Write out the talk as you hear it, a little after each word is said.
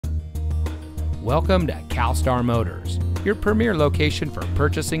Welcome to CalStar Motors, your premier location for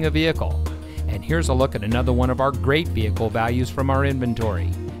purchasing a vehicle. And here's a look at another one of our great vehicle values from our inventory,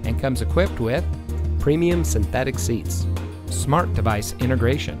 and comes equipped with premium synthetic seats, smart device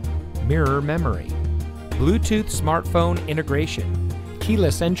integration, mirror memory, Bluetooth smartphone integration,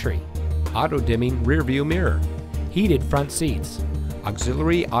 keyless entry, auto-dimming rear-view mirror, heated front seats,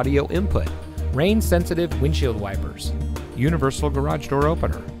 auxiliary audio input, rain-sensitive windshield wipers, universal garage door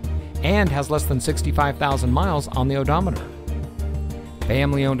opener, and has less than 65,000 miles on the odometer.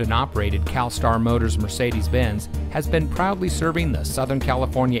 Family-owned and operated CalStar Motors Mercedes-Benz has been proudly serving the Southern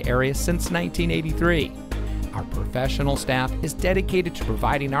California area since 1983. Our professional staff is dedicated to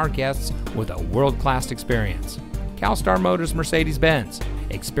providing our guests with a world-class experience. CalStar Motors Mercedes-Benz,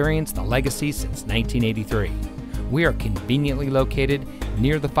 experience the legacy since 1983. We are conveniently located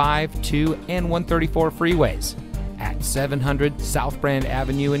near the 5, 2, and 134 freeways at 700 South Brand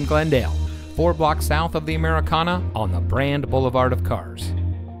Avenue in Glendale, 4 blocks south of the Americana on the Brand Boulevard of Cars.